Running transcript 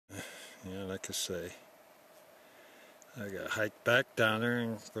like I say. I got to hike back down there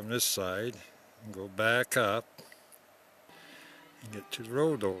and from this side and go back up and get to the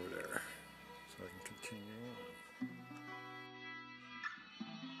road over there so I can continue on.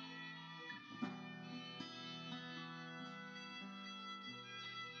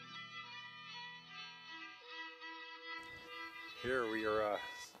 Here we are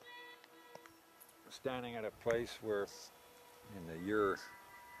standing at a place where in the year,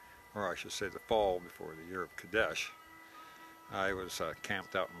 or I should say the fall before the year of Kadesh, I was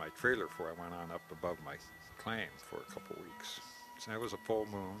camped out in my trailer before I went on up above my claim for a couple weeks. So it was a full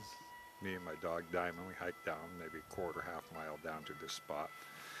moon. Me and my dog Diamond, we hiked down maybe a quarter, half mile down to this spot.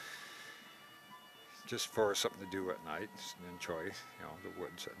 Just for something to do at night and enjoy, the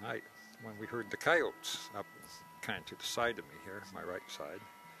woods at night. When we heard the coyotes up kind of to the side of me here, my right side.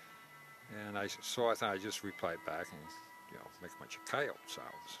 And I thought I'd just reply back and, make a bunch of coyote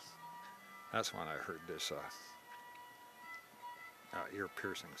sounds. That's when I heard this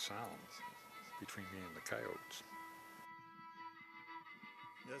ear-piercing sound between me and the coyotes.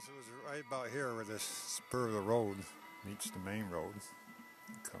 Yes, it was right about here where this spur of the road meets the main road.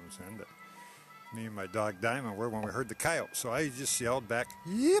 It comes in. Me and my dog Diamond were when we heard the coyotes. So I just yelled back,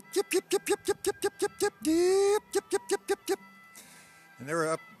 yip, yip, yip, yip, yip, yip, yip, yip, yip, yip, yip, yip, yip, yip, yip, yip. And they were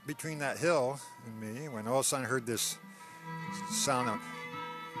up between that hill and me when all of a sudden I heard this sound of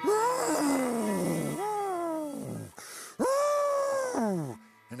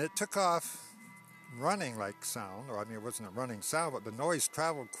and it took off running like sound, or I mean it wasn't a running sound, but the noise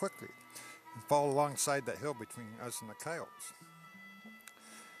traveled quickly and followed alongside that hill between us and the coyotes.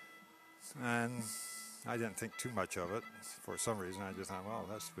 And I didn't think too much of it. For some reason I just thought, well,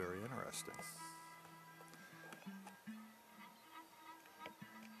 that's very interesting.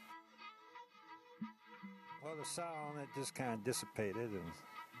 Well, the sound, it just kind of dissipated, and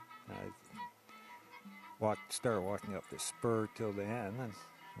I started walking up this spur till the end,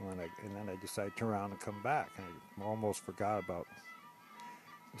 and then I decided to turn around and come back. And I almost forgot about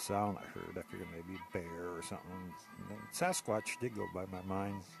the sound I heard. I figured maybe a bear or something. And then Sasquatch did go by my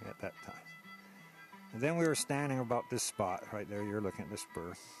mind at that time. And then we were standing about this spot right there. You're looking at the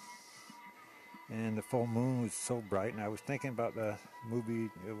spur. And the full moon was so bright, and I was thinking about the movie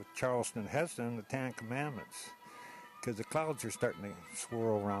with Charleston Heston, The Ten Commandments, because the clouds are starting to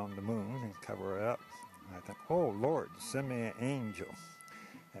swirl around the moon and cover it up. And I thought, oh Lord, send me an angel.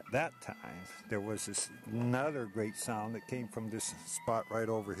 At that time, there was this another great sound that came from this spot right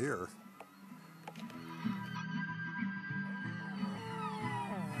over here.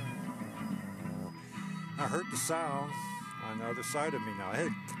 I heard the sound on the other side of me now. Hey,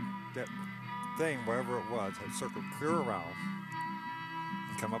 that thing, wherever it was, had circled clear around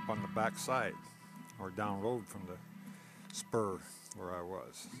and come up on the back side or down road from the spur where I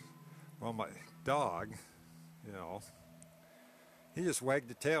was. Well, my dog, he just wagged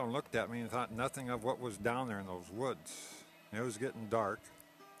the tail and looked at me and thought nothing of what was down there in those woods. And it was getting dark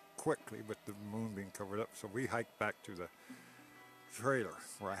quickly with the moon being covered up, so we hiked back to the trailer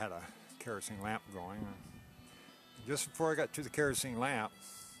where I had a kerosene lamp going. And just before I got to the kerosene lamp,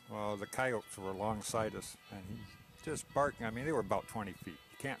 well, the coyotes were alongside us, and he just barking. I mean, they were about 20 feet.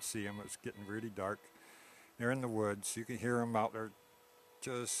 You can't see them. It's getting really dark. They're in the woods. You can hear them out there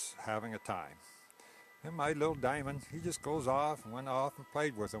just having a time. And my little Diamond, he just goes off and went off and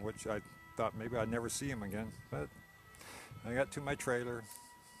played with them, which I thought maybe I'd never see him again. But I got to my trailer.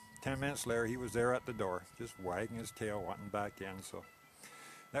 10 minutes later, he was there at the door, just wagging his tail, wanting back in. So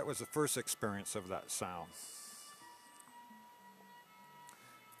that was the first experience of that sound.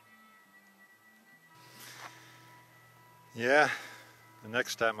 Yeah, the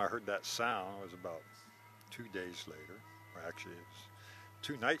next time I heard that sound was about 2 days later, or actually it was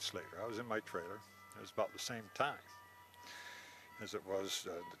 2 nights later. I was in my trailer. It was about the same time as it was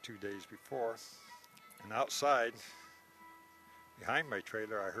the 2 days before. And outside, behind my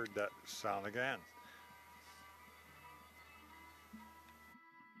trailer, I heard that sound again.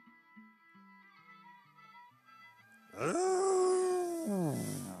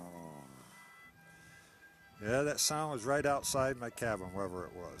 Yeah, that sound was right outside my cabin, wherever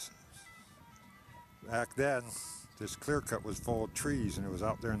it was. Back then, this clear cut was full of trees, and it was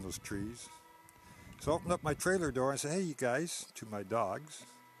out there in those trees. So I opened up my trailer door and said, hey, you guys, to my dogs,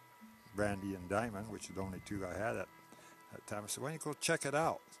 Brandy and Diamond, which are the only 2 I had at that time. I said, why don't you go check it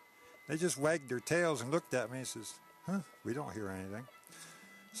out? They just wagged their tails and looked at me and says, huh, we don't hear anything.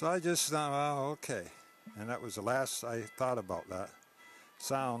 So I just thought, well, okay. And that was the last I thought about that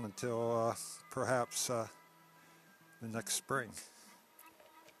sound until perhaps the next spring.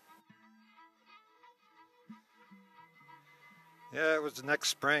 Yeah, it was the next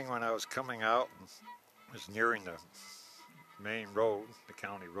spring when I was coming out and was nearing the main road, the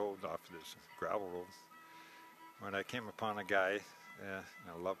county road off of this gravel road, when I came upon a guy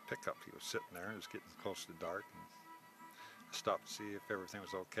in a love pickup. He was sitting there. It was getting close to dark. And I stopped to see if everything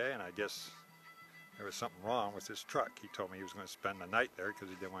was okay, and I guess there was something wrong with his truck. He told me he was going to spend the night there because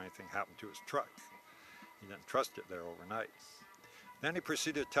he didn't want anything happen to his truck. He didn't trust it there overnight. Then he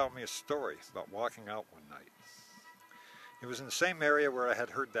proceeded to tell me a story about walking out one night. It was in the same area where I had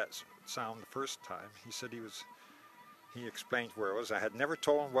heard that sound the first time. He explained where it was. I had never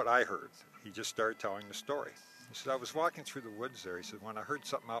told him what I heard. He just started telling the story. He said, I was walking through the woods there. He said, when I heard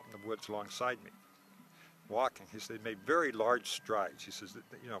something out in the woods alongside me, walking, he said, it made very large strides. He says,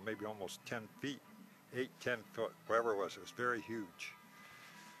 maybe almost 10 feet, 8, 10 foot, whatever it was very huge.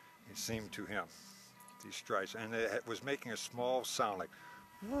 It seemed to him, these strides. And it was making a small sound like,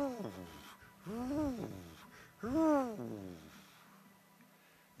 woo, woo, woo.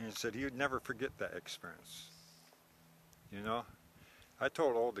 And he said he would never forget that experience. You know, I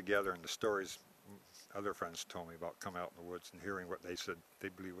told all together in the stories other friends told me about coming out in the woods and hearing what they said they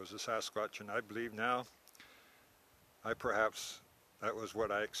believe was a Sasquatch, and I believe now that was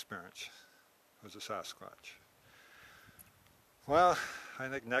what I experienced, was a Sasquatch. Well, I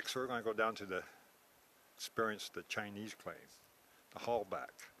think next we're going to go down to experience the Chinese claim, the Hallback.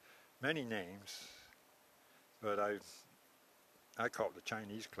 Many names, but I call it the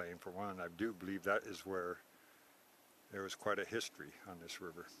Chinese claim for one. I do believe that is where there was quite a history on this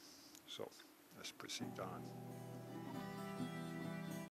river. So let's proceed on.